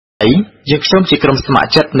យើងខ្ញុំជាក្រុមស្ម័គ្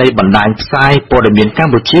រចិត្តនៃបណ្ដាញផ្សាយព័ត៌មានក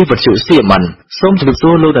ម្ពុជាវិទ្យុ CMN សូមជម្រាបសួ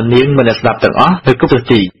រលោកនាងមនស្ដាប់ទាំងអស់នៅគ្រប់ទិស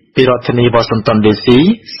ទីពីរដ្ឋធានី Washington DC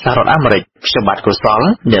សហរដ្ឋអាមេរិកខ្ញុំបាទកុសល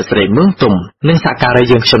អ្នកស្រីមឿងទុំនិងសហការី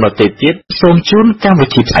យើងខ្ញុំដទៃទៀតសូមជូនកម្មវិ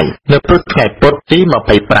ធីផ្សាយនៅព្រឹកថ្ងៃពុធទី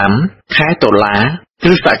25ខែតុលាគ្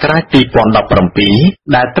រិស្តសករាជ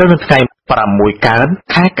2017ដែលត្រូវនៅថ្ងៃ6កើត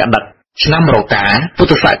ខែកដិកឆ្នាំរកាពុទ្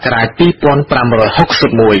ធសករាជ2561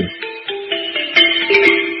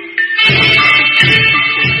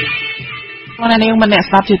วันนี้มันเนี่ยส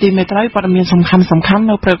ลับจิตเมตรัยปรมีสำคัญใ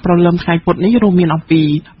นเปิดโปรแกรมไทยปดนี้รวมมีอัมพี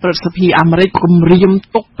เปิดสปีอเมริกกลุ่มริม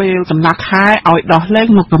ตกเปลกันนักค้ายเอาดอกเล็ก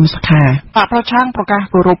นกกำสขาปะประช่างประกาศ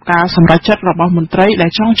กรุบการสำหรับจัดระบบมนตรีและ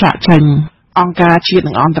ช่องจะเชิงองการเชียร์ห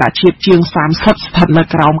นึ่งองตราเชียร์เชียง3สัปดาห์ใน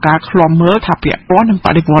กราวการคลอมเมื่อทับเปียป้อนหนึ่งป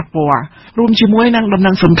ฏิวัติปัวรวมชิมวยนั่งดำ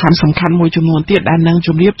นังสำคัญมวยจำนวนเตี้ยด้านนั่ง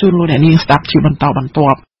จุ่มเรียบจุนโลเนี่ยนี่สตับชิบรรเทาบรรท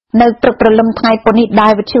บในตึกประลมไทยปนิได้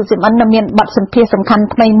วิชิวสิมันเมียนบัตรสัมเพสำคัญ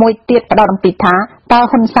ทำไมมวยเตี้ยประดมปิดท้าตา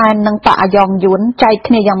คนแซนนังปะยองยุนใจข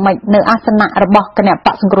ณียังไม่เนื้ออาสนะระบอกกันเนี่ยป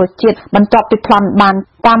ะสังกรจิตบรรจบปิดพลันบาน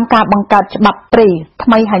ตามการบังการฉบับปรีทำ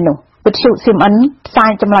ไมให้หนูวิชิวสิมันทรา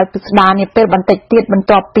ยจำลายปริศนาเนี่ยเป็นบรรติเตี้ยบรร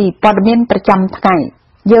จบปีปอดเมียนประจำไง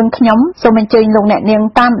ยังขยมสมัยเจริญลงเนี่ยเนียง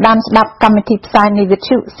ตามดามสดับกรรมธิทรายในวิ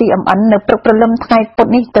ชิวCMNในตึกประลมไทยป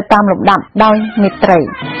นิจะตามหลบดับได้มิตร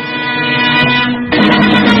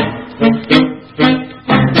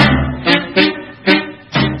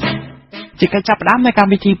จิกจับด้ามในการ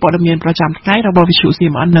วิธีปรมีนประจำง่ายระบบวิชุสี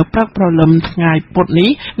มันเนื้อปลักประลมง่ายปดนี้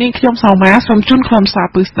นี่ขยมสาวม้าสมจุนความสา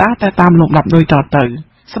ปึกษาแต่ตามหลบดับโดยต่อเติม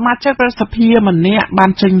สมาชิกประสพีมันเนี่ยบา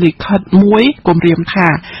นจึงหลีกขัดมวยกลมเรียมท่า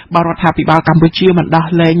บารธาปิบากัมพูชีมันดา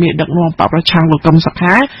เลงเมียดักนวงปะประชังหลกกำสักฮ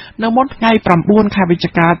ะเนื้อมดง่ายปรำบุญคาบิจ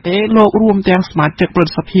การเตโลกรวมแตงสมาชิกประ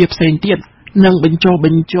สพีเซนเตียนนังเป็นโจ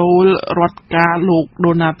รถกาลูกโด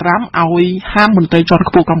นัลด์ทรัมป์เอาห้ามมนตรีจอร์ก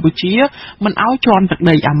ปูกัมพูชีมันเอาจอนจากใ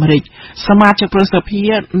นอเมริกสมาชิกประสพี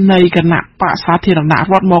ในคณะปะสาธิตนา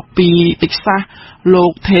รัฐมอกปีเท็กซัสโล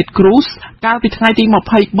กเท็ดครูซการปิดท้ายที่มา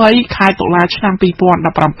พายใบคายตกลาชนำปีปอน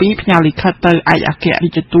ดับปรำปีพญาลิคเตอร์ไออาเกะดิ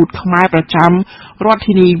จิตูดขมายประจำรัฐ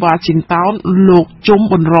ที่นีวาชิงตันโลกจุ่ม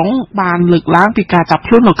บนร้องบานเลือกล้างปีกาจับพ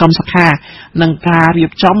ลุ่นหลกกำสักแห่นังการเรีย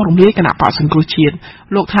บจ้อมโรงเรียนคณะปะสังกฤษ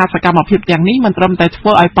โลกทาสกรรมอภิปอย่างนี้มันเริ่มแต่เฟ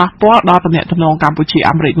อร์ไอปาปอดอตำแหน่งทำนองกัมพูชี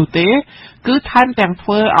อเมริกนูเต้คือท่านแต่งเฟ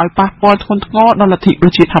อร์ไอปาปอทนงอดอลทิปร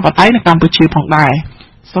ะชิดทับไตในกัมพูชีผ่องได้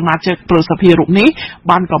สมาชิกเปิดสภีรุกนี้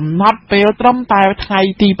บานกับนัดเปลตรมตายไทย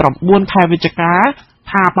ตีปรับบุญไทยวิจการ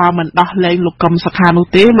ทาปามันดาเลงลูกกำสคานุ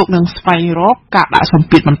เต้ลูกหนึ่งสไปร็อกกะดะสม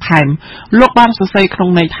ปิดมันไทม์ลูกบ้านสุเซครง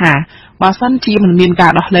ในทาบาสันจีมันมีนกา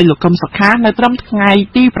ดาเลงลูกกำสคาในตรมไง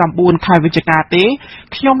ตีปรับบุญไทยวิจการเต้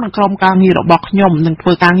ขย่มหนึ่งกรมการงีระบอกขย่มหนึ่งเ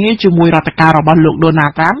ปิดการงีจูมวยรัตการระบอลลูกโดนา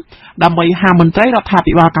ตรัมดำไปหามันใจรัฐา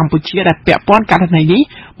ภิบาลกัมพูชีได้เปียป้อนการในนี้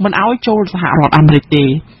มันเอาโจลสหรัฐอเมริกา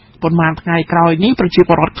ปนมาไงกลอยนี้ประชี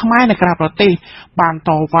พรถขมายในกราบประเทศบาน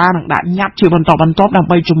ต่อว่าหนังด่านยับชีบรรทบรรทบดัง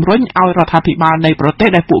ไปจุ่มร้อนเอารัฐาภิบาลในประเทศ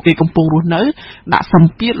ได้ปลูกเกกำปงรุ่นเนื้อด่าสัม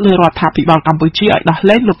พีเลยรัฐาภิบาลกัมพูชีได้เ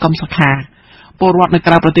ล่นลูกกำสขาปรวัติในก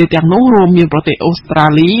ราบประเทศอย่างนู้รวมมีประเทศออสเตร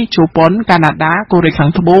เลียจูปนแคนาดาเกาหลีขัง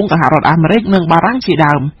ทบงสหรัฐอเมริกเมืองบารังสีด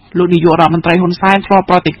ำลูกนิยมรัฐมนตรีฮุนไซน์ทรอ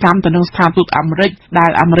ปฏิกรรมต่อหนึ่งสถานทูตอเมริกได้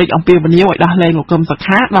อเมริกอังเปียวันนี้ไว้ได้เล่นลูกกำสข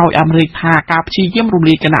าเราอเมริกหากาบชีเยี่ยมรุม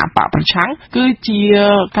ลีกระหน่ำปะประชังคือเจีย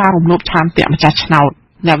การรุมลบชานเตะมาจากชนาว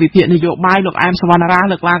แนววิเพียรนโยบายหลกไอมสวรรณรา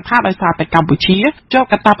หลกลางท่าใบซาไปกัมพูชีเจ้า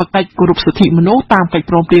กตาปกติกรุบสิทธิมนุษย์ตามไปโ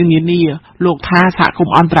ปรเปรียงเนียโลกท่าสะกม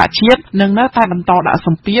อันตรเชียดหนึ่งเนื้อตาดำต่อดาส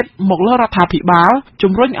มเปียดหมกเลือดรัฐาภิบาลจุ่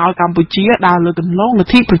มร้อนเอากัมพูชีดาวเลือกันโลกใน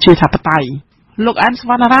ที่ประเทศไทยโลกไอมส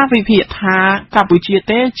วรรณราวิเพียรท่ากัมพูชีเ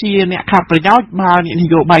ตจีเนี่ยขับประโยชน์บาลน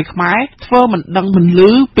โยบายขมายเฟอร์มันดังมัน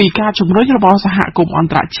ลื้อปีกาจุ่มร้อนระบอบสหกรมอัน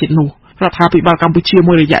ตรเชียดนูรัฐาภิบาลกัมพูชีม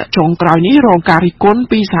วยระยะจงกลายนี้รองการิกุล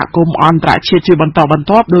ปีสากรมอันตรเชียร์บรรทบรร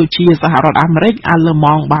ทบโดยเชียร์สหรัฐอเมริกอัลเลม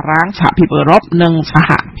องบารังสหพิบรบหนึ่งสห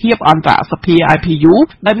เพียบอันตรสเปีย IPU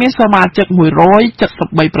ได้มีสมาชิก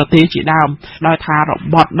170ประเทศจีนดำโดยทาร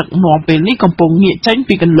บอดดักนองเป็นนี่กำปงเงี่ยเจ้ง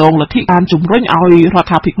ปีกันลงและที่การจุ่มร้อนเอารั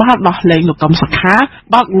ฐาภิบาลดอเลงหลุดกำสักขา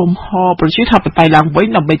บักลมฮอประชิดทับไปหลังไว้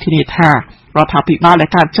นำไปทีนิทารัฐาภิบาลและ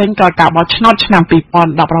การเจ้งการกาบอชนอชนำปีปอน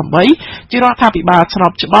ดับระเบิดจิรัฐาภิบาลสลั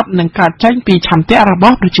บฉบับหนึ่งการเจ้งปีชันเตอระบอ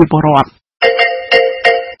บประชีปรวัต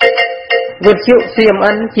วิทยุ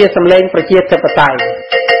CMN เชียร์สำเร็จประเทศไทย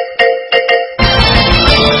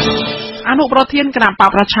อนุประเทศคณะปะ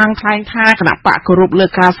ประชังคลายท่าคณะปะกรุบเลือ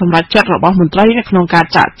กการสำหรับจัดระบบมนตรีในโครงการ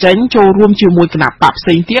จัดเจ้งโจรวมจิวมวยคณะปะเ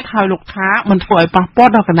สียงเทียบไทยลูกค้ามันถอยปะป้อ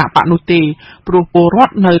ดคณะปะนุตีปรูโปรด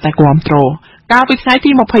เนยแต่ความโต កាលពីថ្ងៃ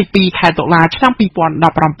ទី22ខែតុលាឆ្នាំ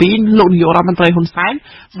2017លោកនាយករដ្ឋមន្ត្រីហ៊ុនសែន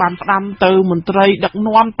បានផ្ដាំទៅមន្ត្រីដឹក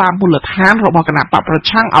នាំតាមមូលដ្ឋានរបស់គណៈបកប្រ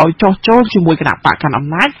ឆាំងឲ្យចោះចូលជាមួយគណៈបកកណ្ដាលអំ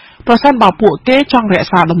ណាចប្រសិនបើពួកគេចង់រក្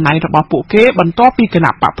សាតំណែងរបស់ពួកគេបន្ទាប់ពីគ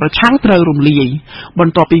ណៈបកប្រឆាំងត្រូវរំលាយប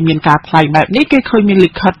ន្ទាប់ពីមានការថ្លែងបែបនេះគេឃើញមានលិ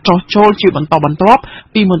ខិតចោះចូលជាបន្តបន្ទាប់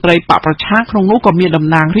ពីមន្ត្រីបកប្រឆាំងក្នុងនោះក៏មានតំ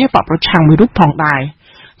ណាងរាស្ត្របកប្រឆាំងមួយរូបផងដែរ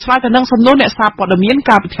ឆ្លើយទៅនឹងសំណួរអ្នកសារព័ត៌មាន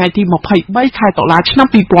កាលពីថ្ងៃទី23ខែតុលាឆ្នាំ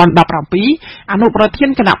2017អនុប្រធាន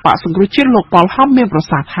គណៈបកសង្គ្រោះជាតិលោកប៉ុលហំមានប្រ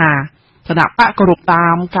សាសន៍ថាគណៈបកគោរពតា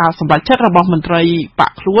មការសម្រេចចិត្តរបស់មន្ត្រីប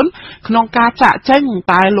កខ្លួនក្នុងការចាក់ចែង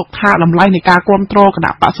តែលោកថាតម្លៃនៃការគ្រប់គ្រងគ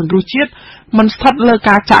ណៈបកសង្គ្រោះជាតិមិនស្ថិតលើ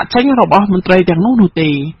ការចាក់ចែងរបស់មន្ត្រីទាំងនោះ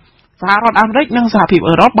ទេសហរដ្ឋអាមេរិកនិងសហភាព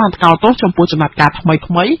អឺរ៉ុបបានថ្កោលទោសចំពោះចំណាត់ការថ្មី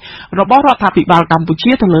របស់រដ្ឋាភិបាលកម្ពុ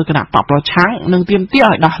ជាទៅលើគណៈបកប្រឆាំងនិងទាមទារ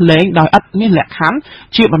ឲ្យដោះលែងដោយឥតមានលក្ខខណ្ឌ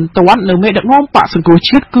ជាបន្ទាន់នៅមេដឹកនាំបកសង្គ្រោះ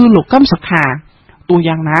ជាតិគឺលោកកឹមសុខាទោះ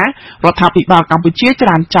យ៉ាងណារដ្ឋាភិបាលកម្ពុជាច្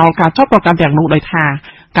រានចោលការចាប់ប្រកាន់ទាំងនោះដោយថា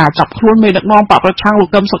ការចាប់ខ្លួនមេដឹកនាំបកប្រឆាំងលោក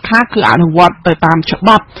កឹមសុខាគឺអនុវត្តទៅតាមច្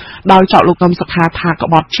បាប់ដោយចោទលោកកឹមសុខាថាក្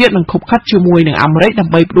បត់ជាតិនិងខុបខិតជាមួយនឹងអាមេរិកដើ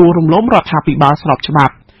ម្បីផ្ដួលរំលំរដ្ឋាភិបាលស្របច្បា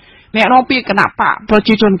ប់អ្នកនាំពាក្យគណៈបកប្រ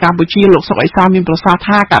ជាជនកម្ពុជាលោកសុកអេសានមានប្រសាសន៍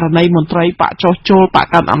ថាករណីមន្ត្រីបកចោះចូលបក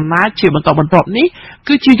កាន់អំណាចជាបន្តបន្ទាប់នេះ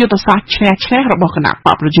គឺជាយុទ្ធសាស្ត្រឈ្នះឈ្នះរបស់គណៈប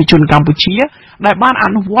កប្រជាជនកម្ពុជាដែលបានអ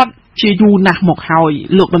នុវត្តជាយូរណាស់មកហើយ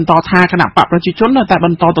លោកបន្តថាគណៈបកប្រជាជននៅតែប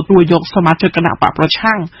ន្តទទួលយកសមាជិកគណៈបកប្រ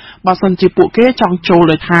ឆាំងបើសិនជាពួកគេចង់ចូល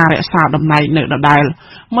ដោយថារក្សាតំណែងនៅដដែល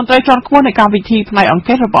មន្ត្រីជាន់ខ្ពស់នៃកម្មវិធីផ្នែកអង្គ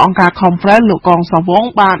ការរបស់អង្គការ Conference លោកកងសវង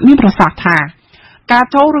បានមានប្រសាសន៍ថាការ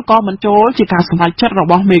ចូលឬក៏មិនចូលជាការសម្រេចចិត្តរ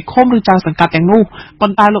បស់មេឃុំឬចៅសង្កាត់ទាំងនោះប៉ុ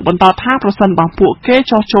ន្តែលោកបន្តថាប្រសិនបើពួកគេ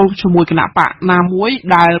ចោះចូលជាមួយគណៈបកណាមួយ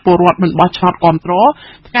ដែលពលរដ្ឋមិនបោះឆ្នោតគ្រប់គ្រង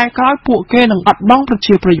ថ្ងៃក្រោយពួកគេនឹងបាត់បង់ប្រ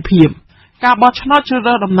ជាប្រិយភាពការបោះឆ្នោតជ្រើស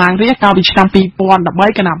រើសតំណាងរាស្ត្រកាលពីឆ្នាំ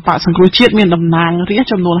2013គណៈបកសង្គ្រោះជាតិមានតំណាងរាស្ត្រ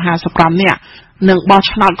ចំនួន55នាក់និងបោះ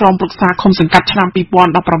ឆ្នោតក្រុមប្រឹក្សាឃុំសង្កាត់ឆ្នាំ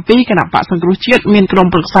2017គណៈបកសង្គ្រោះជាតិមានក្រុម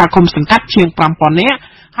ប្រឹក្សាឃុំសង្កាត់ជាង 5000 នាក់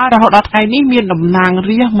ហើយរហូតដល់ថ្ងៃនេះមានតំណាង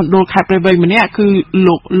រាស្ត្រមណ្ឌលខេត្តព្រៃវែងម្នាក់គឺ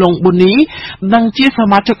លោកលងប៊ូនីនិងជាស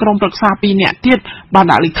មាជិកក្រុមប្រឹក្សា2នាក់ទៀតបាន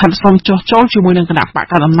ដាក់លិខិតសុំចុះចូលជាមួយនឹងគណៈបក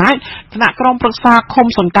កណ្ដាលអំណាចគណៈក្រុមប្រឹក្សាឃុំ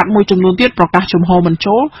សង្កាត់មួយចំនួនទៀតប្រកាសជំហរមិន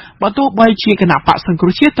ចូលបើទោះបីជាគណៈបកសង្គ្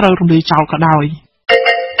រោះជាតិត្រូវរំលាយចោលក៏ដោយ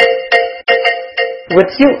វិ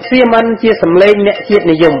ទ្យុ CMN ជាសម្លេងអ្នកជាតិ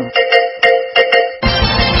និយម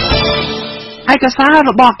ឯកសារ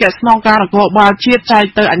របស់អគ្គស្នងការនគរបាលជាតិចែក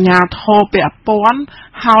ទៅអាជ្ញាធរពាក់ព័ន្ធ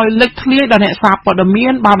ហើយលេចធ្លាយដល់អ្នកសារព័ត៌មា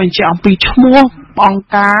នបានបញ្ជាក់អំពីឈ្មោះអង្គ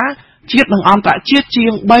ការជាតិនិងអន្តរជាតិជា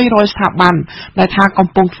ង300ស្ថាប័នដែលថាកំ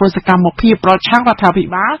ពុងធ្វើសកម្មភាពប្រឆាំងរដ្ឋាភិ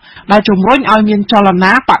បាលដែលជំរុញឲ្យមានចល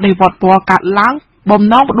នាបដិវត្តពណ៌កាត់ឡើងបំ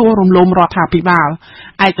ណងផ្ដួលរំលំរដ្ឋាភិបាល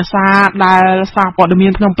ឯកសារដែលសារព័ត៌មា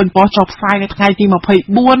នភ្នំពេញប៉ុស្តិ៍ចុះផ្សាយនៅថ្ងៃទី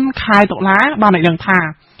24ខែតុលាបានឲ្យដឹងថា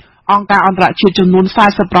អង្គការអន្តរជាតិចំនួន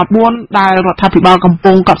49ដែលរដ្ឋាភិបាលកំ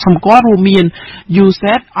ពុងកត់សម្គាល់រួមមាន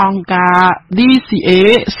USAID អង្គការ DCA,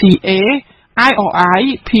 CA, IOI,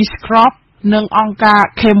 Peace Corps និងអង្គការ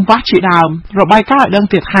Khmer ជាដើមរបាយការណ៍ឲ្យដឹង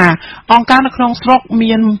ទៀតថាអង្គការនៅក្នុងស្រុក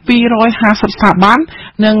មាន250ស្ថាប័ន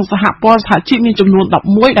និងសហព័ន្ធសហជីពមានចំនួន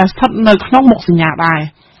11ដែលស្ថិតនៅក្នុងមុខសញ្ញាដែរ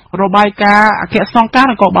របាយការណ៍អគ្គស្នងការ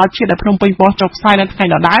នគរបាលជាតិដែលភ្នំពេញប៉ុស្តិ៍ចុះផ្សាយនៅថ្ងៃ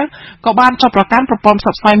ដដែលក៏បានចាប់ប្រកាន់ប្រព័ន្ធផ្ស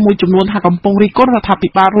ព្វផ្សាយមួយចំនួនថាកំពុងរិះគន់រដ្ឋាភិ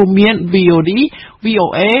បាលរួមមាន VOD,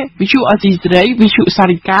 VOA, វិទ្យុអេស៊ីសេរី វិទ្យុសា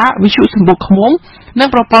រិកា វិទ្យុសម្បុកឃ្មុំនិង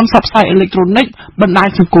ប្រព័ន្ធផ្សព្វផ្សាយអេឡិចត្រូនិកបណ្ដាញ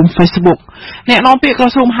សង្គម Facebook អ្នកនាំពាក្យក្រ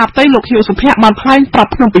សួងមហាផ្ទៃលោកខៀវសុភ័ក្របានថ្លែងប្រា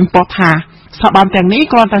ប់ភ្នំពេញប៉ុស្តិ៍ថាស្ថាប័នទាំងនេះ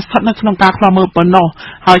គ្រាន់តែស្ថិតនៅក្នុងការខ្លាំមើលប៉ុណ្ណោះ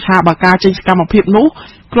ហើយថាបើការចេញសកម្មភាពនោះ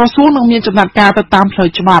ក្រសួងនឹងមានចំណាត់ការទៅតាមផ្លូវ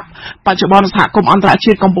ច្បាប់បច្ចុប្បន្នសហគមន៍អន្តរ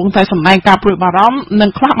ជាតិកំពុងតែសម្ដែងការព្រួយបារម្ភនិង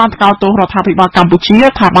ខ្លះបានថ្កោលទោសរដ្ឋាភិបាលកម្ពុជា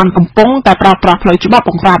ថាបានកំពុងតែប្រើប្រាស់ផ្លូវច្បាប់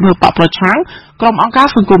បង្ក្រាបលើបកប្រឆាំងក្រុមអង្គការ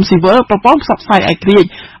សង្គមស៊ីវិលប្រព័ន្ធផ្សព្វផ្សាយឯករាជ្យ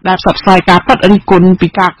ដែលផ្សព្វផ្សាយការពិតរិះគន់ពី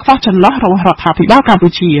ការខ្វះចន្លោះរបស់រដ្ឋាភិបាលកម្ពុ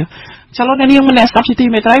ជាចលនានាងម្នាក់ស្ដាប់ជាទី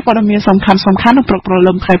មេត្រីព័ត៌មានសំខាន់នៅព្រឹកព្រ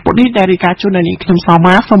លឹមថ្ងៃពុធនេះដែលរាយការណ៍ជូននៅនេះខ្ញុំសោ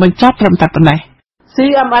មាសូមបញ្ចប់ត្រឹមតែប៉ុណ្ណេះ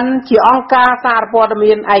CMN ជាអង្គការសារព័ត៌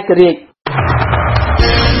មានឯករាជ្យ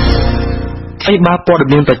ហើយបើព័ត៌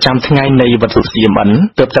មានប្រចាំថ្ងៃនៃវត្ថុ CMN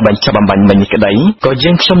ទើបតែបញ្ចប់បំបញ្ញមិញនេះក្តីក៏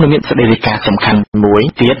យើងខ្ញុំនឹងមានសេចក្តីរាយការណ៍សំខាន់មួយ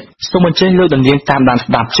ទៀតសូមអញ្ជើញលោកនាងតាមដាន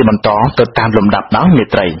ស្ដាប់ជាបន្តទៅតាមលំដាប់ដោយមេ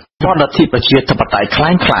ត្រីបទលទ្ធិប្រជាធិបតេយ្យคล้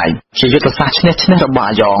ายៗជាយុទ្ធសាស្ត្រឈ្នះឈ្នះរបស់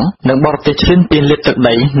អាយ៉ងនិងបរទេសឈ្លានពានលាតទឹក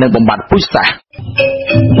ដីនិងបំបត្តិពូជសាសន៍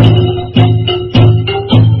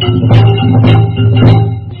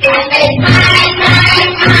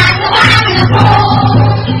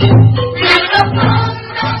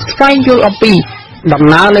ស្វែងយល់អំពីដំ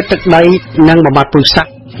ណើរលើទឹកដីនិងបំបត្តិពូជសាស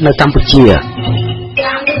ន៍នៅកម្ពុជា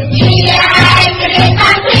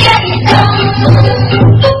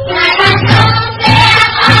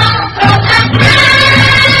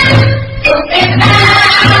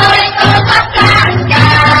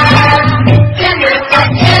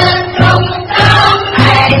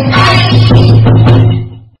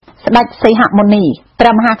ស្ដេចសីហមុនីព្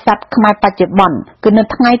រះមហាក្សត្រខ្មែរបច្ចុប្បន្នគឺនៅ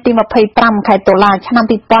ថ្ងៃទី25ខែតុលាឆ្នាំ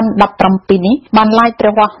2017នេះបានឡាយព្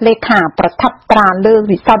រះហស្ថលេខាប្រថាប់ត្រាលើ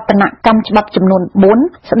វិសោធនកម្មច្បាប់ចំនួន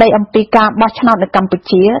4ស្ដីអំពីការបោះឆ្នោតនៅកម្ពុ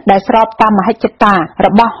ជាដែលស្របតាមមហិច្ឆតារ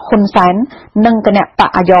បស់ហ៊ុនសែននិងគណៈបក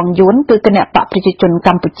អាយ៉ងយួនគឺគណៈបកប្រជាជនក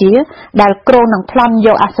ម្ពុជាដែលគ្រោងនឹងប្លន់យ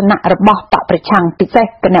កអាសនៈរបស់បកប្រឆាំងពិសេស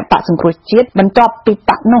គណៈបកសង្គ្រោះជាតិបន្ទាប់ពីប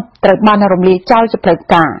កនោះត្រូវបានរំលាយចោលជាផ្លូវ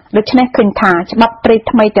ការដូច្នេះឃើញថាច្បាប់ព្រៃ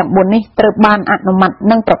ថ្មីទាំង4នេះត្រូវបានអនុម័ត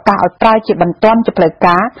និងប្រកាសឲ្យប្រើជាបន្ទាន់ជាផ្លូវ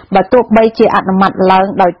ការបើទោះបីជាអនុម័តឡើង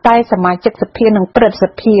ដោយតែសមាជិកសភានិងព្រឹទ្ធស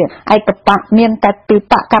ភាឯកបកមានតែពី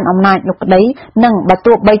បកកាន់អំណាចនោះក្តីនិងបើ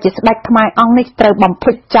ទោះបីជាស្ដេចខ្មែរអង្គនេះត្រូវបំភ្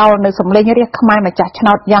លេចចោលនៅសម្លេងរាស្ត្រខ្មែរម្ចាស់ឆ្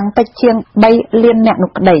នោតយ៉ាងតិចជាង3លានអ្នក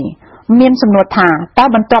នោះក្តីមានសំណួរថាតើ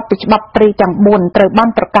បន្ទាប់ពីច្បាប់ព្រៃទាំង4ត្រូវបាន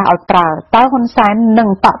ប្រកាសឲ្យប្រើតើហ៊ុនសែននិង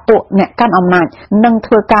បកពួកអ្នកកាន់អំណាចនឹង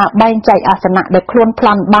ធ្វើការបែងចែកអាសនៈដែលខ្លួនប្ល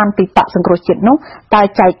ន់បានពីបកសង្គ្រោះជាតិនោះតើ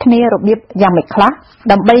ចែកគ្នារបៀបយ៉ាងម៉េចខ្លះ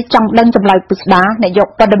ដើម្បីចង់ដឹងចម្លើយពិស្ដារនាយក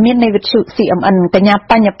ព័ត៌មាននៃវិទ្យុ CMN កញ្ញា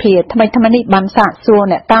បញ្ញភាថ្មីៗនេះបានសាកសួរ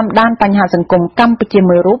អ្នកតាមដានបញ្ហាសង្គមកម្ពុជា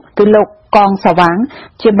មួយរូបគឺលោកកងសវាង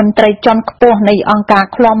ជាមន្ត្រីជាន់ខ្ពស់នៃអង្គការ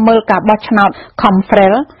ឃ្លាំមើលការបោះឆ្នោត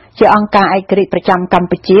Khmerជាអង្គការឯករាជ្យប្រចាំកម្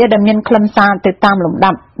ពុជាដែលមានខ្លឹមសារទៅតាមលំ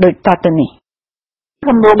ដាប់ដូចតទៅនេះ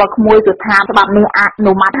សំណួររបស់ក្មួយគឺថាច្បាប់នេះអ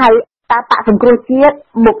នុម័តហើយតើបកសង្គ្រោះជាតិ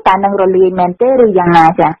មុខតែនឹងរលាយមែនទេឬយ៉ាងណា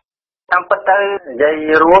ចា៎តាមពិតទៅនិយាយ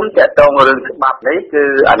រួមតកតងរឿងច្បាប់នេះគឺ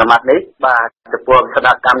អនុម័តនេះបាទចំពោះគ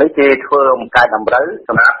ណៈកម្មនេះគេធ្វើបង្កើតតម្រូវស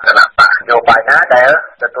ម្រាប់គណៈបកនយោបាយណាដែល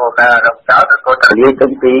ទទួលការរកចោលឬក៏ទលាយចេ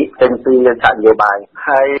ញពីឆាកនយោបាយ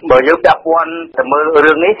ហើយបើយើងពាក់ព័ន្ធទៅមើល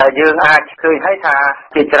រឿងនេះហើយយើងអាចឃើញហើយថា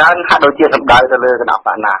ជាច្រើនហាក់ដូចជាសម្ដៅទៅលើគណៈប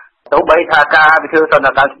កណាទោះបីថាការវិធានសន្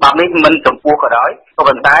តិកម្មច្បាប់នេះមិនចំពោះក៏ដោយក៏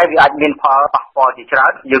ប៉ុន្តែវាអាចមានផលប៉ះពាល់ជាច្រើ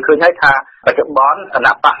នយើងឃើញហើយថាបច្ចុប្បន្នគ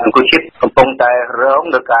ណៈបកសង្គ្រោះជាតិកំពុងតែរង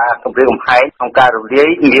នឹងការគម្រាមកំហែងក្នុងការរំលាយ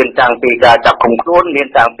មានតាំងពីការចាប់ឃុំខ្លួនមាន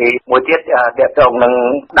តាំងពីមួយទៀតទាក់ទងនឹង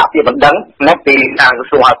ដាក់ពាក្យបណ្ដឹងណាពីខាងក្រ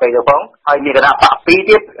សួងអតីតផងហើយមានគណៈបក2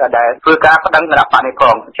ទៀតដែលធ្វើការបណ្ដឹងគណៈបកនេះផ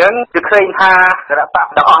ងអញ្ចឹងគឺឃើញថាគណៈបក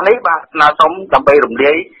ទាំងអស់នេះបាទស្នើសុំដើម្បីរំ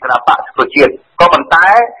លាយគណៈបកសង្គ្រោះជាតិក៏ប៉ុន្តែ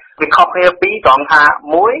វាខុសគ្នាពីរត្រង់ថា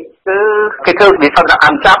មួយគឺគេធ្វើវិសោធនក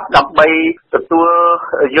ម្មចាប់ដើម្បីទទួល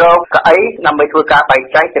យកកៅអីដើម្បីធ្វើការបែង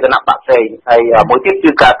ចែកទៅគណៈបកផ្សេងហើយមួយទៀត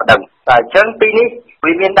គឺការបណ្ដឹងតែអញ្ចឹងពីរនេះ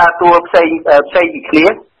វាមានដើរតួផ្សេងពីគ្នា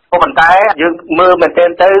ក៏ប៉ុន្តែយើងមើលមែនទែន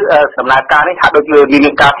ទៅដំណើរការនេះថាដូចមា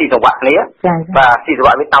នការស៊ីសង្វាក់គ្នាបាទស៊ីសង្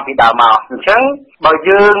វាក់វាតាំងពីដើមមកអញ្ចឹងបើ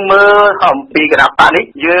យើងមើលអំពីគណៈបកនេះ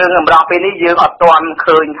យើងម្ដងពេលនេះយើងអត់ទាន់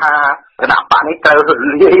ឃើញថាគណៈបកនេះត្រូវ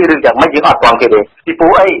លាយឬយ៉ាងម៉េចយើងអត់ទាន់គេទេពីព្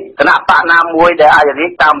រោះអីគណៈបកណាមួយដែលអាចលាយ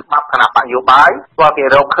តាមច្បាប់គណៈបកនយោបាយព្រោះគេ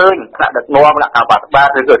រកឃើញថ្នាក់ដឹកនាំគណៈកម្មការបាទ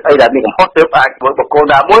ឬក៏ស្អីដែលមានកំហុសទើបអាចធ្វើបកគោល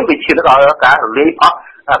ណាមួយវាឈានដល់ការរលាយអស់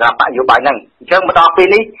គណៈបកនយោបាយហ្នឹងអញ្ចឹងម្ដងពេល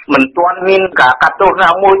នេះមិនទាន់មានការកាត់ទោសណា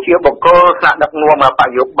មួយជាបកគោលថ្នាក់ដឹកនាំបកន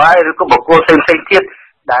យោបាយឬក៏បកគោលផ្សេងទៀត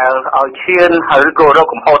ដែលឲ្យឈានហើយឬក៏រក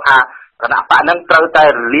កំហុសថាគណៈបកហ្នឹងត្រូវតែរ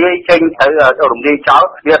លាយចេញទៅរំលាយចោល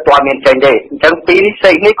វាអត់ទាន់មានចេញទេអញ្ចឹងពីរនេះផ្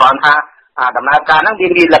សេងនេះគ្រាន់ថាដំណើរការហ្នឹងវា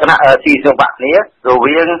មានលក្ខណៈស៊ីសង្វាក់គ្នារ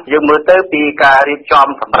វាងយើងមើលទៅពីការរៀបចំ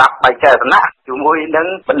សម្រាប់បែងចែកអាសនៈជាមួយនឹង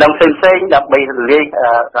បណ្ដឹងផ្សេងដើម្បីរលាយ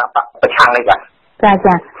គណៈបកប្រឆាំងនេះបាទចា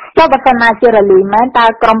ចុះបើសិនណាជារលាយមែនតើ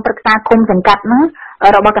ក្រុមប្រឹក្សាគុំសង្កាត់ហ្នឹង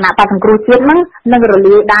របស់គណៈបកសង្គ្រោះជាតិហ្នឹងនឹងរ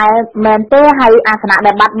លាយដែរមែនទេហើយអាសនៈ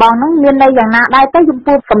ដែលបាត់បង់ហ្នឹងមានន័យយ៉ាងណាដែរទៅចំ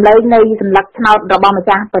ពោះកម្លែងនៃសញ្ញាឆ្នោតរបស់ម្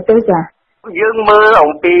ចាស់ប្រទេសចាយើងមើល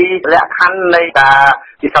អំពីលក្ខខណ្ឌនៃការ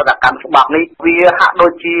វិសោធនកម្មច្បាប់នេះវាហាក់ដូ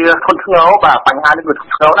ចជាធ្ងន់ធ្ងរបាទបញ្ហានេះវាធ្ង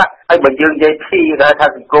ន់ធ្ងរណាស់ហើយបើយើងនិយាយពីថា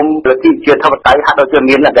សង្គមប្រជាជាធិបតេយ្យហាក់ដូចជា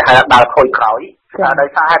មានដែលហៅដើរខូចក្រោយដោយ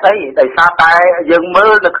សារហេតុអីដោយសារតែយើងមើ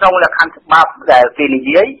លនៅក្នុងលក្ខខណ្ឌច្បាប់ដែលគេនិ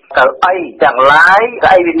យាយកៅអីទាំងឡាយកៅ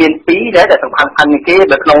អីវាមាន2ដែលសំខាន់ជាងគេ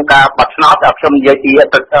នៅក្នុងការបោះឆ្នោតខ្ញុំនិយាយពី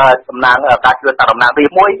តំណាងការជឿតាមតំណាងទី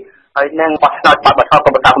1ហើយនឹងបោះឆ្នោតបោះឆ្នោតក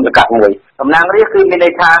ម្មការសង្កាត់មួយតំណាងរាស្ត្រគឺមានន័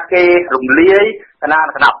យថាគេរំលាយគ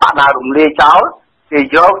ណៈបកដែលរំលាយចោលគេ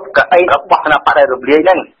យកកៅអីរបស់គណៈបកដែលរំលាយហ្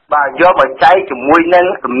នឹងបាទយកមកចែកជាមួយនឹង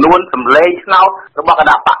ចំនួនសម្លេងឆ្នោតរបស់គ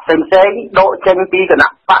ណៈបកផ្សេងដកចេញពីគណៈ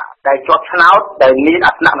បកដែលជាប់ឆ្នោតដែលមាន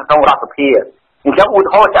អាសនៈនៅក្នុងរដ្ឋសភាអញ្ចឹងឧ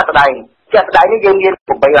ទាហរណ៍ជាក់ស្ដែងនេះយើងមាន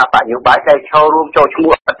8គណៈបកនយោបាយដែលចូលឈ្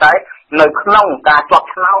មោះតែនៅក្នុងការជាប់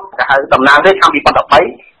ឆ្នោតគេហៅតំណាងរាស្ត្រឆ្នាំ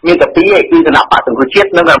2013មានតែ2ឯគឺគណៈបកសង្គ្រោះជាតិ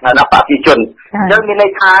និងគណៈបកប្រជាជនអញ្ចឹងមានន័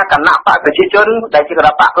យថាគណៈបកប្រជាជនដែលជាគ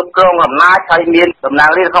ណៈបកគ្រប់គ្រងអំណាចហើយមានតំណាង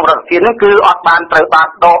រាស្ត្រក្នុងរដ្ឋសភានេះគឺអត់បានត្រូវបាន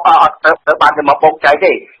ដកអត់ត្រូវបានទៅមកបោកចែក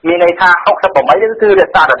ទេមានន័យថា68គឺរ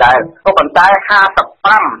ក្សាដដែលក៏ប៉ុន្តែ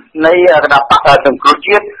55នៃគណៈបកសង្គ្រោះ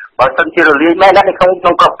ជាតិបើសិនជារលាយមែននៅក្នុ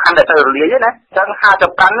ងក្របខ័ណ្ឌដែលត្រូវរលាយណាអញ្ចឹង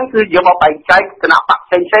55នេះគឺយកមកបែងចែកគណៈបក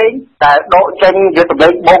ផ្សេងដែលដកចេញយកសម្លេ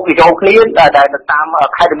ងបោកពីចូលគ្នាដែលតាម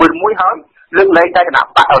ខេត្តមួយហើយ លើកលែងតែគណៈបក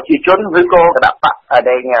ប្រជាជនឬក៏គណៈបក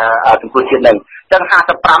ដែលសង្គមជាតិនឹងចឹង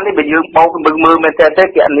55នេះបើយើងបោកមើលមែនទេ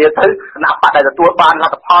គណនាទៅគណៈបកដែលទទួលបានល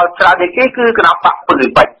ទ្ធផលច្រើនជាងគេគឺគណៈបកពលរ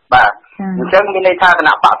ដ្ឋបាទអញ្ចឹងមានន័យថាគ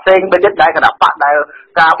ណៈបកផ្សេងបើទៀតដែលគណៈបកដែល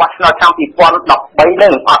ការបោះឆ្នោតឆ្នាំ2013នឹ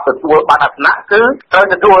ងអត់ទទួលបានអាសនៈគឺត្រូវ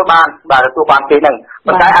ទទួលបានគេនឹង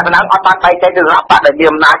ប៉ុន្តែអាសនៈអត់បានបែងចែកទៅគណៈបកដែលមាន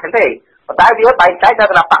អំណាចចឹងទេប៉ុន្តែវាបែងចែកទៅ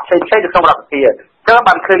គណៈបកផ្សេងៗនៅក្នុងរដ្ឋសភាគឺ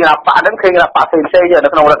បានឃើញគណៈបកហ្នឹងឃើញគណៈបកផ្សេងៗនៅ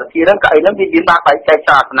ក្នុងរដ្ឋសភាហ្នឹងក៏អីហ្នឹងវាមានបានបែងចែក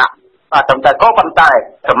ទៅអាសនៈបាទប៉ុន្តែ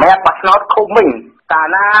សម្រាប់បោះឆ្នោតឃុំវិញកាល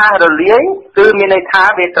ណារលាយគឺមានន័យថា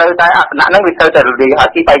វាត្រូវតែអាសនៈហ្នឹងវាត្រូវតែរលាយឲ្យ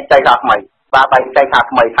គេបែងចែកថាថ្មីបាទបែងចែកថា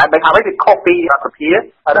ថ្មីហើយបែងថាវិញវាខុសពីរដ្ឋសភា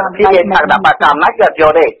មានថាគណៈបកតាមណាគេអត់យ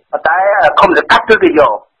កទេប៉ុន្តែគុំសង្កាត់គឺគេយ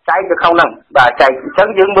កចែកនៅក្នុងហ្នឹងបាទចែកអញ្ចឹង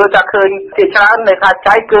យើងមើលថាឃើញជាច្រើននៃថា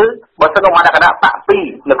ចែកគឺបើសិនមកគណៈបក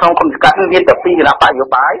2នៅក្នុងគុំសង្កាត់មានតែ2គណៈបកនយោ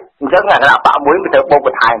បាយអញ្ចឹងគណៈបកមួយវាត្រូវបូកប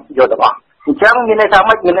ន្ថែមយកទាំងអស់អញ្ចឹងមានន័យថា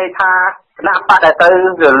ម៉េចមានន័យថាគណៈបកដែលទៅ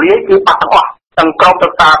រលាយគឺបាត់ទាំងអស់ទាំងក្រុមប្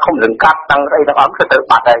រឹក្សាគុំសង្កាត់ទាំងអីទាំងអស់គឺត្រូវ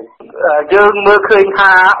បាត់ហើយយើងមើលឃើញ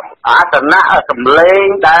ថាអាសនៈសម្លេង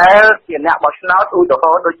ដែលជាអ្នកបោះឆ្នោតឧទាហ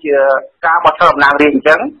រណ៍ដូចជាការបោះឆ្នោតតំណាងរាស្ត្រអញ្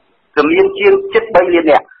ចឹងគឺមានជាងជិត3លាន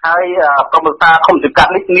នាក់ហើយក្រុមប្រឹក្សាគុំសង្កា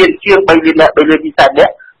ត់នេះមានជាង3លាននាក់3លាន2សែននា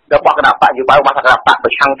ក់របស់គណៈបកយោបាយរបស់គណៈបកប្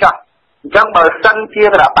រឆាំងចោះអញ្ចឹងបើសិនជា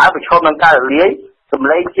គណៈបកប្រឈមនឹងការរលាយសម្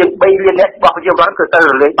លេងជាង3លាននាក់របស់ប្រជាពលរដ្ឋគឺទៅ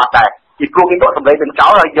រលាយបាត់ដែរពីព្រោះគេដកសម្លេងទាំងចោ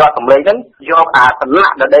លហើយយកសម្លេងហ្នឹងយកអាសនៈ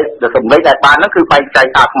ដែលសម្លេងដែលបានហ្នឹងគឺបែងចែក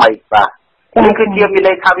ថាថ្មីបាទនេះគឺជាមាន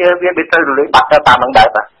ន័យថាវាទៅរលាយបាត់ទៅតាមហ្នឹងដែរ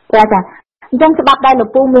បាទចាអញ្ចឹងច្បាប់ដែលលោក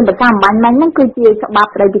ពូមានប្រកាសអំបញ្ញមិញហ្នឹងគឺជាច្បាប់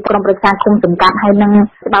ស្តីពីក្រុមប្រឹក្សាគុំសង្កាត់ហើយនឹង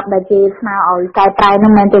ច្បាប់ដែលគេស្នើឲ្យកែប្រែហ្នឹ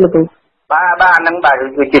ងមែនទេលោកពូបាទហ្នឹងបាទ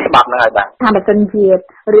គឺជាច្បាប់ហ្នឹងហើយបាទថាបើសិនជា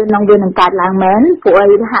រឿងហ្នឹងវានឹងកើតឡើងមែនពួកអី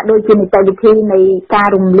ហាក់ដូចជានីតិវិធីនៃការ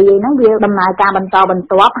រំលាយហ្នឹងវាដំណើរការបន្តបន្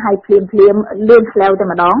ទាប់ហើយភ្លាមលឿនស្លែវតែ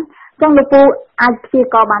ម្ដងចឹងលោកពូអាចព្យា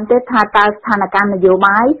ករបានទេថាតើស្ថានភាពនយោ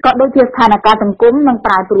បាយក៏ដូចជាស្ថានភាពសង្គមនឹង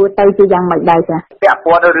ប្រែប្រួលទៅជាយ៉ាងម៉េចដែរចា៎ពាក់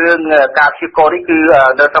ព័ន្ធនឹងរឿងការព្យាករនេះគឺ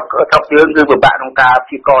នៅស្រុកយើងគឺពិបាកក្នុងការ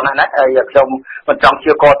ព្យាករណាស់ហើយខ្ញុំមិនចង់ព្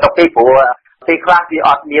យាករទៅទេព្រោះពេលខ្លះវាអ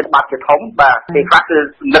ត់មានបាត់ជាធំបាទពេលខ្លះគឺ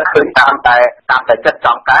នឹកឃើញតាមតែចិត្តច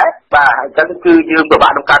ង់តែបាទអញ្ចឹងគឺយើងពិបា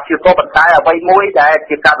កក្នុងការព្យាករប៉ុន្តែអ្វីមួយដែល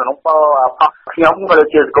ជាការសំណូមពរខ្ញុំក៏ដូច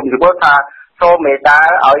ជាសង្គមស៊ីវិលថាសូមមេត្តា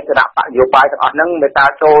ឲ្យគណៈបកនយោបាយទាំងអស់ហ្នឹងមេត្តា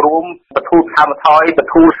ចូលរួមបទូលកម្មថយប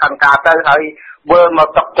ទូលសង្ការទៅហើយធ្វើមក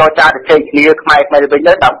តកចរចាទៅជ័យគ្នាខ្មែរវិញ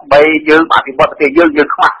ទៅដើម្បីយើងអភិវឌ្ឍប្រទេសយើង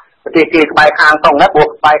ខ្មាស់ប្រទេសគេក្បែរខាងផងណាព្រោះ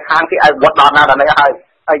ក្បែរខាងគេឲ្យវត្តដល់ណាដល់នេះហើ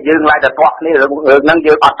យយើងឡាយតែទាស់គ្នារឿងហ្នឹង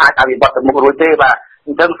យើងអត់អាចអភិវឌ្ឍទៅមុខរួចទេបាទអ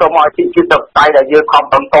ញ្ចឹងសូមឲ្យជាទឹកស្ដាយដែលយើងខំ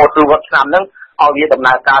បន្តស៊ូវត្តឆ្នាំហ្នឹងឲ្យវាដំ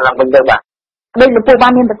ណើរការឡើងវិញទៅបាទដូចលោកពូបា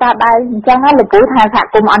នមានប្រសាសន៍ដែរអញ្ចឹងលោកពូថាសហ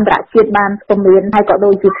គមន៍អន្តរជាតិបានពង្រៀនហើយក៏ដូ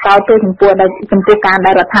ចជាស្កោតទៅចំពោះការ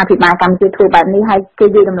ដែលរដ្ឋាភិបាលកម្ពុជាធ្វើបែបនេះហើយគេ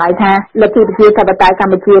និយាយតម្លៃថាលទ្ធិប្រជាធិបតេយ្យក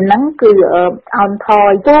ម្ពុជាហ្នឹងគឺអន់ថ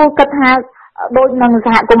យគូគិតថាដូចនឹងស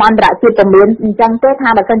ហគមន៍អន្តរជាតិពង្រៀនអញ្ចឹងទេថា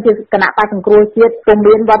បើសិនជាគណៈបកសង្គ្រោះជាតិពង្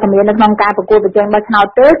រៀនវត្តមាននៅក្នុងការប្រកួតប្រជែងបោះឆ្នោត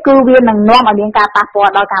ទេគឺវានឹងនាំឲ្យមានការប៉ះពា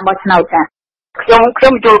ល់ដល់ការបោះឆ្នោតចា៎ខ្ញុំ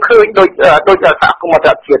យល់ឃើញដូចសហគមន៍អន្ត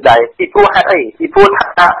រជាតិដែរពីព្រោះហេតុអីពីព្រោះ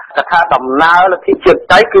ថាដំណើរលទ្ធិជាតិ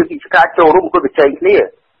តៃគឺជាការចូលរួមប្រកួតប្រជែងគ្នា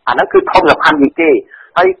អាហ្នឹងគឺធំសំខាន់ជាងគេ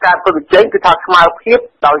ហើយការប្រកួតប្រជែងគឺថាស្មើភាព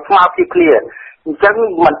ដោយស្មើភាពគ្នាអញ្ចឹង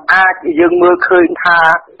มันអាចយើងមើលឃើញថា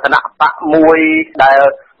គណៈបកមួយដែល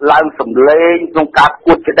ឡើងសម្លេងក្នុងការប្រ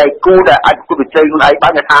កួតជាដៃគូដែលអាចប្រកួតប្រជែងខ្លួនឯងបា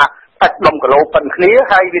នថាតែដុំគីឡូប៉ុនគ្នា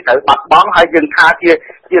ហើយវាត្រូវបាត់បង់ហើយយើងថាជា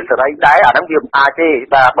សេរីដែរអាហ្នឹងវាមិនអាចទេ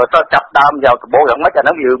បាទបើសិនចាប់ដើមយ៉ាងដំបូងយ៉ាងម៉េចអាហ្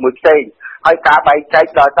នឹងវាមួយផ្សេងហើយការបែងចែក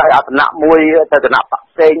ដល់ទៅអាសនៈមួយទៅគណៈបក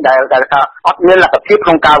ផ្សេងដែលថាអត់មានលទ្ធភាពក្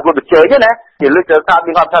នុងការប្រកួតប្រជែងទេណាជាលើកទៅថា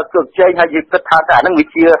មានអត់ថាប្រកួតប្រជែងហើយយើងគិតថាតែអាហ្នឹងវា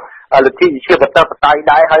ជាលទ្ធិជាបតបតៃ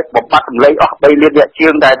ដែរហើយបំបត្តិសម្លេងអស់3លានអ្នកជា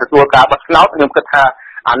ងដែលទទួលការបោះឆ្នោតខ្ញុំគិតថា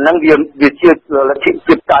អាហ្នឹងវាជាលទ្ធិ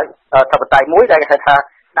ជាបតៃមួយដែលគេថា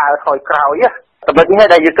ដើរថយក្រោយតែបើនេះ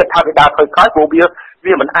ដែលយើងគិតថាវាដើរថយក្រោយព្រោះ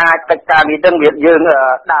វាមិនអាចកិច្ចការនេះទាំងវាយើង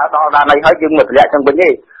ដើរដល់ណាហើយយើងមិនទម្លាក់ចឹងវិញទេ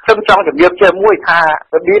ខ្ញុំចង់ជម្រាបជាមួយថា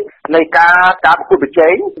របៀបនៃការប្រកួតប្រជែ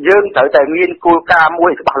ងយើងត្រូវតែមានគោលការណ៍មួ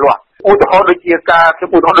យច្បាស់លាស់ឧទាហរណ៍ដូចជា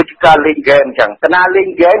ការលេងហ្គេមអញ្ចឹងកាលណាលេង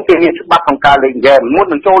ហ្គេមគេមានច្បាប់ក្នុងការលេងហ្គេមមុន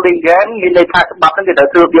នឹងចូលលេងហ្គេមមានន័យថាច្បាប់ហ្នឹងគេត្រូវ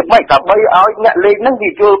ធ្វើរបៀបម៉េចដើម្បីឲ្យអ្នកលេងហ្នឹងវា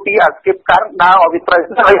យល់ពីអាជីវកម្មដើរឲ្យវាត្រូវ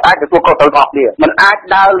ហើយអាចទទួលខុសត្រូវរបស់គ្នាមិនអាច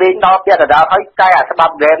ដើរលេងដល់ពាក់ដដែលហើយកែអាច្បា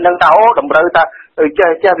ប់ហ្គេមហ្នឹងថាអូតម្រូវថា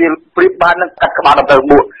ចេះវាព្រៀបបាននឹងកាត់ក្បាលតម្រូវ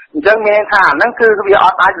មួកអញ្ចឹងមានថាអាហ្នឹងគឺវាអ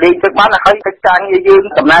ត់អាចលេងទៅបានហើយកិច្ចការងារយើង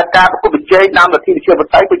ដំណើរការប្រកួតប្រជែងតាមលទ្ធិប្រជាធិប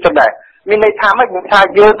តេយ្យគឺចឹងដែរមានន័យថាម៉េចមានថា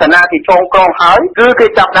យើងតាណាគេចងក្រងហើយគឺគេ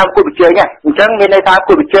ចាប់ដើមគួរប្រជែងហ្នឹងអញ្ចឹងមានន័យថា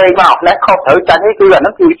គួរប្រជែងមកអ្នកខុសត្រូវចាញ់នេះគឺអាហ្នឹ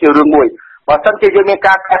ងគឺជារឿងមួយ បើសិនជាយើងមាន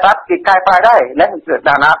ការកែប្រែគេកែប្រែដែរណាដ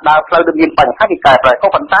ល់ណាដល់ផ្លូវដែលមានបញ្ហាគេកែប្រែក៏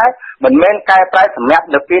ប៉ុន្តែមិនមែនកែប្រែសម្រាប់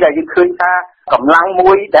នៅពេលដែលយើងឃើញថាកម្លាំង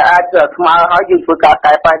មួយដែលអាចស្មើហើយយើងធ្វើការ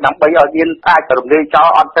កែប្រែដើម្បីឲ្យមានអាចរំលាយចោល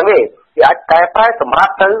អត់ចឹងទេគេអាចកែប្រែសម្រា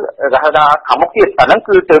ប់ទៅហៅថាខាងមុខទៀតអាហ្នឹង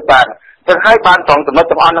គឺទៅបានចឹងហើយបានត្រង់ចំណុច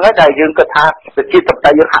ទាំងអស់ហ្នឹងហើយដែលយើងគិតថាប្រជាធិបតេ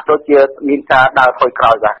យ្យយើងហាក់ដូចជាមានការដើរថយក្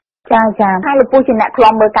រោយបាទចាហើយលោកពូជាអ្នកខ្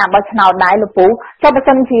លំមើលការបោះឆ្នោតដែរលោកពូចុះបើ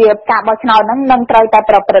សិនជាការបោះឆ្នោតហ្នឹងនឹងត្រូវតែ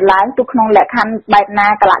ប្រព្រឹត្តឡើងទោះក្នុងលក្ខខណ្ឌបែបណា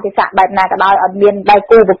កលៈទេសៈបែបណាក៏ដោយអត់មានដៃ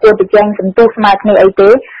គូប្រកួតប្រជែងសន្ទុះស្មើគ្នាអីទេ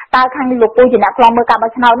តើខាងលោកពូជាអ្នកខ្លំមើលការ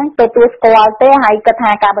បោះឆ្នោតហ្នឹងទទួលស្គាល់ទេហើយគិត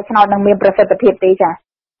ថាការបោះឆ្នោតនឹងមានប្រសិទ្ធភាពទេចា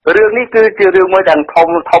រឿងនេះគឺជារឿងមួយដែលធំ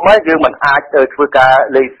ហើយយើងមិនអាចធ្វើការ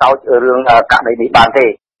លេងសើចរឿងករណីនេះបានទេ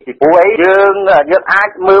ពីព្រោះអីយើងអាច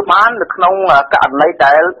មើលបាននៅក្នុងករណី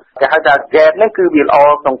ដែលគេហៅថា game នេះគឺវាល្អ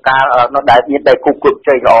ក្នុងការនៅដែលមានតែគូគ្រប់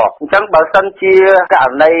ជ័យល្អអញ្ចឹងបើសិនជាករ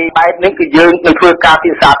ណីបែបនេះគឺយើងនឹងធ្វើការ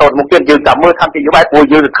ពិសាទៅមុខទៀតយើងតាមមើលថានយោបាយព្រោះ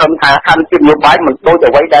យើងសង្ឃឹមថាឋាននយោបាយមិនដូច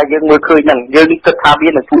អ្វីដែលយើងមើលឃើញហ្នឹងយើងគិតថាវា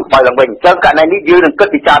នឹងធ្វើឲ្យឡើងវិញអញ្ចឹងករណីនេះយើងនឹងគិត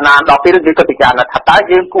ពិចារណាដល់ពេលយើងគិតពិចារណាថាតើ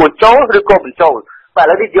យើងគួរចូលឬក៏មិនចូលតែឥ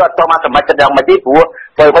ឡូវនេះយើងអត់តមកសម្រេចចិត្តយ៉ាងម៉េចទេព្រោះ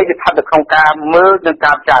អ្វីវាស្ថិតនៅក្នុងការមើលនិង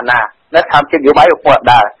ការពិចារណានៅតាមជានយោបាយរបស់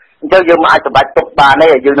ដែរអញ្ចឹងយើងមិនអាចសម្រេចទុកបានទេ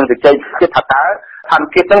យើងនឹងទៅជ័យគិតថាតើស្ថាន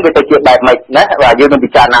ភាពហ្នឹងវាទៅជាបែបម៉េចណាបាទយើងនឹងពិ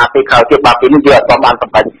ចារណាពេលក្រោយទៀតបាទពេលនេះយើងអត់បានស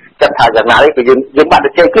ម្រេចចិត្តថាយ៉ាងណាទេគឺយើងបានទៅ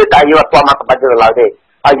ជ័យគឺតែយើងអត់បានសម្រេចទៅឡើយទេ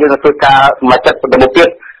ហើយយើងនឹងធ្វើការសម្រេចចិត្តទៅមុខទៀត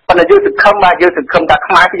ប៉ុន្តែយើងសង្ឃឹមថា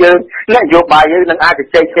ខ្មែរយើងនយោបាយយើងនឹងអាចទៅ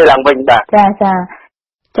ជ័យគ្នាឡើងវិញបាទ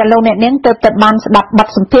ចាលោកអ្នកនាងទៅបានស្ដាប់បទ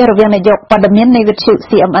សម្ភាសន៍រវាងនាយកព័ត៌មាននៃវិទ្យុ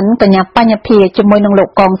CMN កញ្ញាបញ្ញភាជាមួយនឹងលោក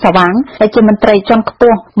កងសវាងដែលជាមន្ត្រីជាន់ខ្ព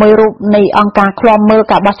ស់មួយរូបនៃអង្គការឃ្លាំមើល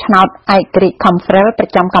ការបោះឆ្នោតឯករាជ្យ Khmer ប្រ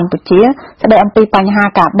ចាំកម្ពុជាស្ដីអំពីបញ្ហា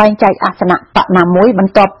ការបែងចែកអាសនៈបកណាមួយប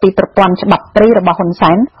ន្ទាប់ពីប្រព័ន្ធច្បាប់ព្រៃរបស់ហ៊ុន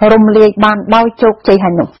សែនរំលាយបានដោយជោគជ័យហើ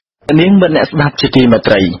យនោះនាងមិនអ្នកស្ដាប់ជាទីមេ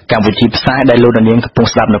ត្រីកម្មវិធីផ្សាយដែលលោកនាងកំពុង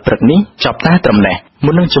ស្ដាប់នៅព្រឹកនេះចប់តែត្រឹមនេះ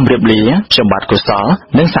មុននឹងជម្រាបលាខ្ញុំបាទកុសល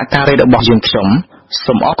និងសហការីរបស់យើងខ្ញុំ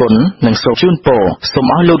សូមអរគុណនិងសូមជូនពរសូម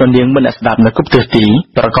ឲ្យលោកនាងមិនអ្នកស្ដាប់នៅគ្រប់ទិសទី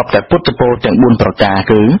ប្រកបតែពុទ្ធពរទាំង4ប្រការ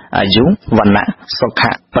គឺអាយុវណ្ណៈសុ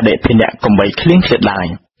ខៈបដិភិនៈកំបីឃ្លៀងឃ្លាតឡើយ